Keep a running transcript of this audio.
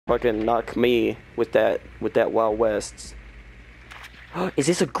fucking knock me with that Wild West. Is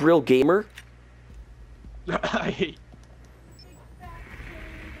this a grill gamer? I hate.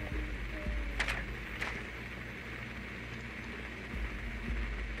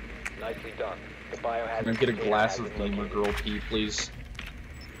 Nicely done. The biohazard. I'm gonna get a glass of gamer girl pee, please.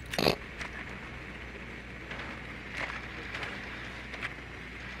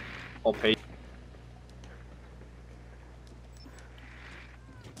 I'll pay.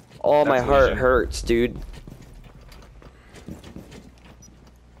 Oh, my That's heart Legion. hurts, dude.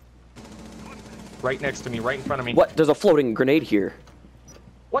 Right next to me, right in front of me. What? There's a floating grenade here.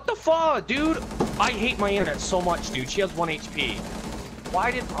 What the fuck, dude? I hate my internet so much, dude. She has 1 HP. Why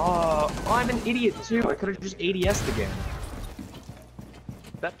did... I'm an idiot, too. I could've just ADS'd again.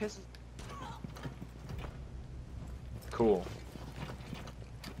 That pisses... Cool.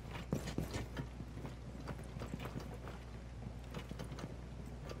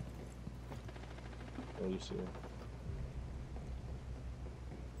 Oh, you see her.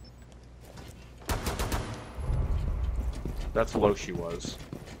 That's low she was.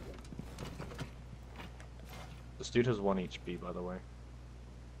 This dude has 1 HP, by the way.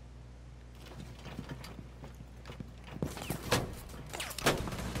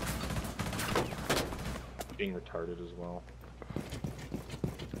 Being retarded as well.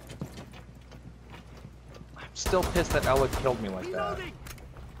 I'm still pissed that Ella killed me like that.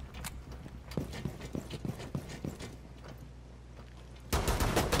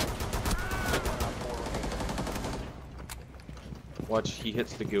 Watch, he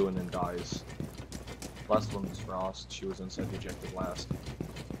hits the goo and then dies. Last one was Frost. She was inside the ejected last.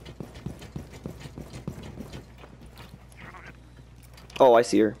 Oh, I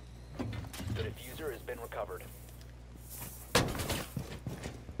see her. The diffuser has been recovered.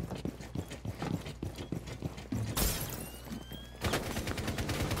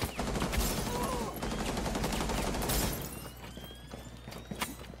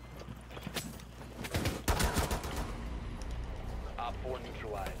 Op 4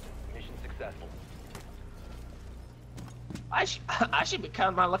 neutralized. Mission successful. I should be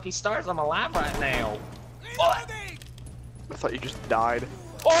counting my lucky stars. I'm alive right now. I thought you just died.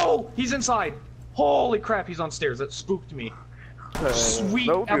 Oh, he's inside. Holy crap, he's on stairs. That spooked me. Sweet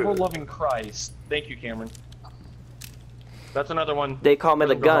no good. ever-loving Christ. Thank you, Cameron. That's another one. They call me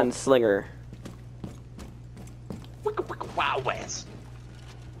the Doesn't go home. gunslinger. Wicka, wicka, wow, Wes.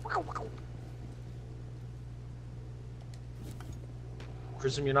 Wicka, wicka.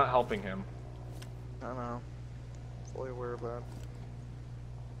 Prism, you're not helping him. I don't know. Fully aware of that.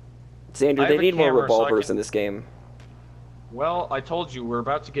 Xander, I they have a need more camera, so I revolvers can- in this game. Well, I told you, we're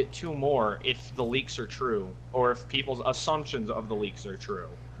about to get 2 more if the leaks are true. Or if people's assumptions of the leaks are true.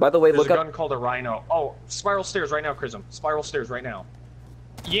 By the way, There's look a up. gun called a Rhino. Oh, spiral stairs right now, Chrism. Spiral stairs right now.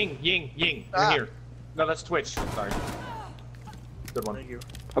 Ying, ying, ying. You're Ah. here. No, that's Twitch. Sorry. Good one. Thank you.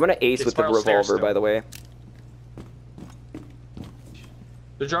 I'm gonna ace It's with the spiral stairs revolver, by still. the way.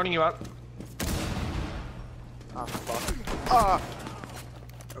 They're droning you out. Ah, fuck. Ah!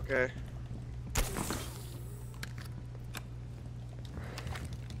 Okay.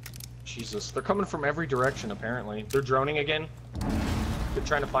 Jesus, they're coming from every direction, apparently. They're droning again. They're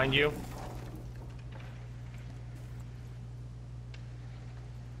trying to find you.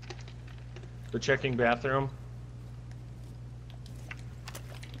 They're checking bathroom.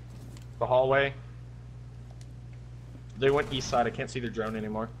 The hallway. They went east side. I can't see their drone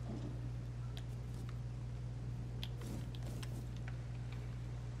anymore.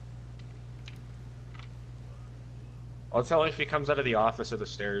 I'll tell you if he comes out of the office or the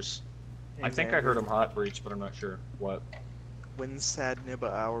stairs. I think I heard him hot breach, but I'm not sure what. When sad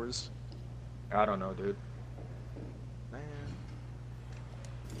nibba hours. I don't know, dude. Man.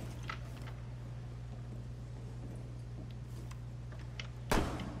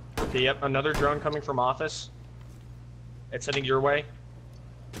 Okay, yep, another drone coming from office. It's heading your way.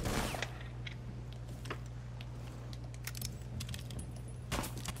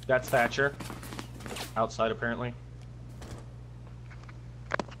 That's Thatcher. Outside, apparently.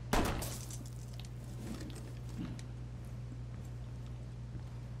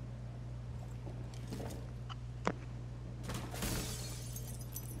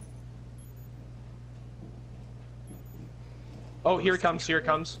 Oh, here it comes, here it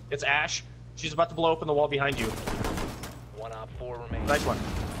comes. It's Ash. She's about to blow open the wall behind you. 1 Op 4 remains. Nice one.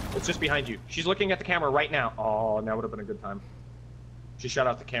 It's just behind you. She's looking at the camera right now. Oh, now would have been a good time. She shut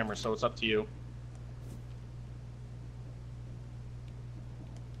out the camera, so it's up to you.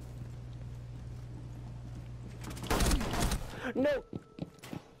 No.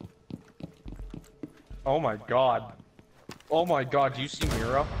 Oh my god. Oh my god, do you see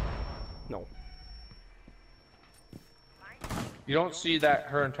Mira? No. You don't see that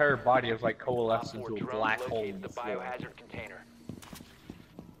her entire body is like coalesced Op 4 into a drone black hole located in the the floor. biohazard container.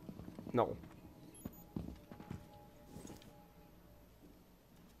 No.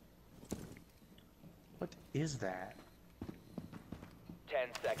 What is that? 10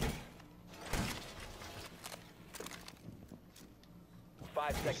 seconds.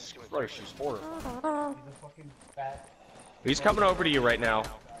 5 seconds to Christ, insertion. she's horrible. He's coming over to you right now.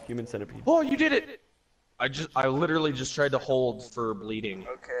 Human centipede. Oh, you did it! I literally just tried to hold for bleeding.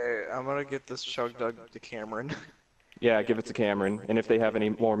 Okay, I'm gonna get this chug dug to Cameron. Yeah, give it to Cameron, and if they have any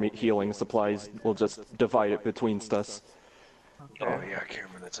more healing supplies, we'll just divide it betweenst us. Okay. Oh yeah,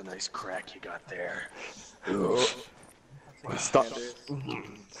 Cameron, that's a nice crack you got there. Stop.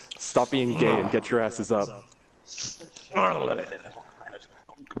 Stop being gay and get your asses up.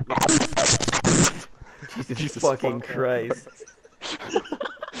 Jesus fucking Christ.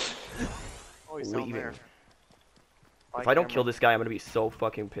 Oh, he's down Leaving. there. If I don't kill this guy, I'm gonna be so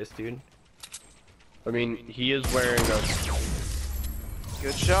fucking pissed, dude. I mean, he is wearing a...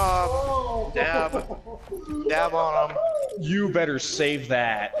 Good job. Dab. Dab on him. You better save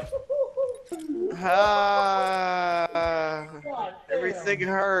that. Ah, everything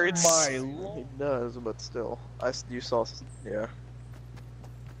hurts. My lord. It does, but still. You saw. Yeah.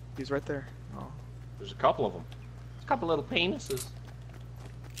 He's right there. Oh. There's a couple of them. There's a couple little penises.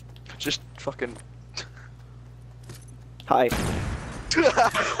 Just fucking. Hi.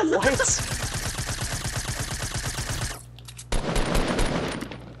 What?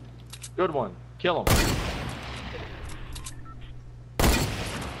 Good one. Kill him.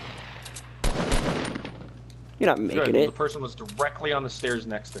 You're not Good. making The it. person was directly on the stairs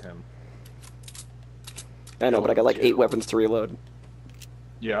next to him. I know, but I got like 8 weapons to reload.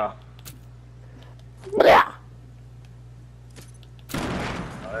 Yeah. Yeah. I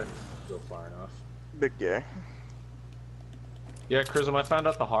didn't go far enough. Big guy. Yeah, Chrism, I found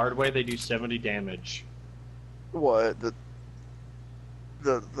out the hard way they do 70 damage. What? The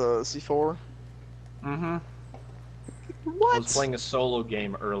C4? Mm-hmm. What? I was playing a solo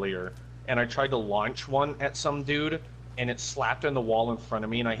game earlier, and I tried to launch one at some dude, and it slapped on the wall in front of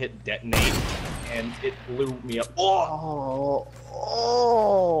me, and I hit detonate, and it blew me up. Oh!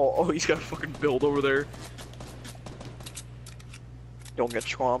 Oh, he's got a fucking build over there. Don't get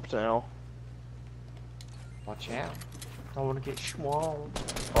swamped now. Watch out. Don't want to get swamped.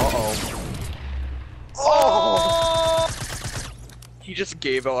 Uh-oh. Oh! He just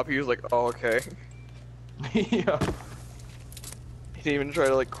gave up. He was like, oh, okay. Yeah. He didn't even try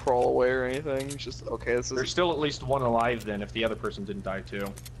to, like, crawl away or anything. He's just, okay, this There's is... still at least one alive then, if the other person didn't die too.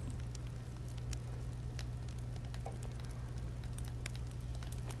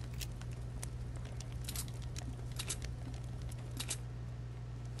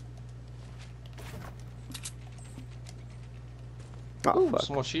 Oh, Ooh, fuck.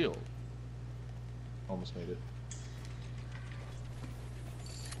 small shield. Almost made it.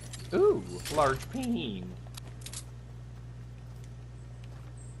 Ooh, large peen.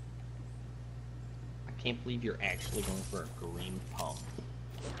 I can't believe you're actually going for a green pump.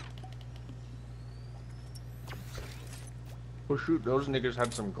 Oh shoot, those niggas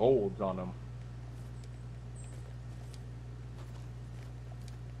had some golds on them.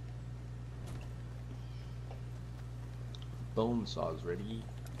 Bone saws ready.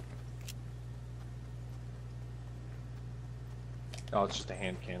 Oh, it's just a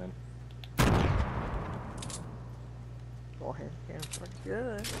hand cannon. Oh, hand cannons are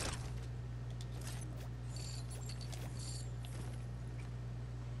good.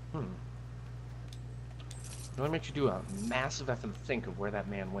 It only makes you do a massive effing think of where that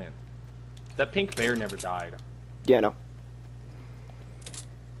man went. That pink bear never died. Yeah, no.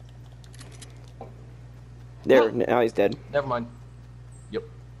 There, now he's dead. Never mind. Yep.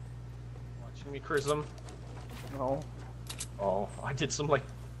 Watching me, Chrism. No. Oh, I did some like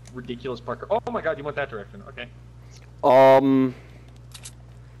ridiculous Parker. Oh my god, you went that direction. Okay.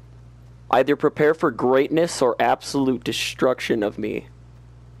 Either prepare for greatness or absolute destruction of me.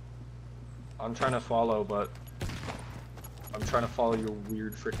 I'm trying to follow, but I'm trying to follow your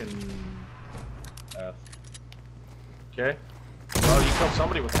weird freaking path. Okay. Well, you killed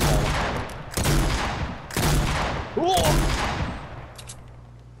somebody with the ball. Whoa!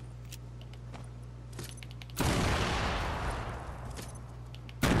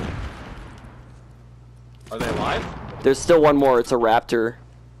 Are they alive? There's still one more. It's a raptor.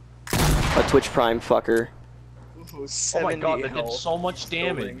 A Twitch Prime fucker. Ooh, Oh my god, that did health. so much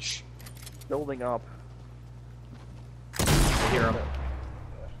damage. Building up. I hear him.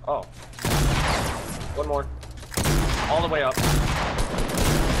 Oh. One more. All the way up.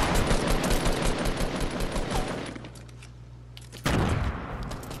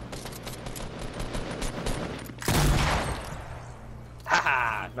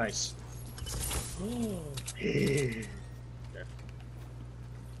 Haha, nice. Okay.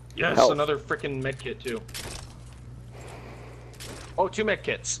 Yes, Health. another freaking med kit too. Oh, 2 med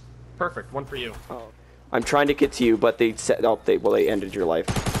kits. Perfect, one for you. Oh. I'm trying to get to you, but they said, oh, they ended your life.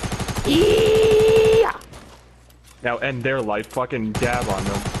 Yeah! Now end their life. Fucking dab on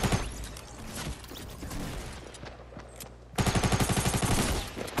them.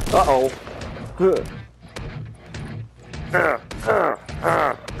 Uh-oh.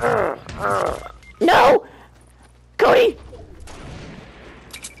 No! Cody!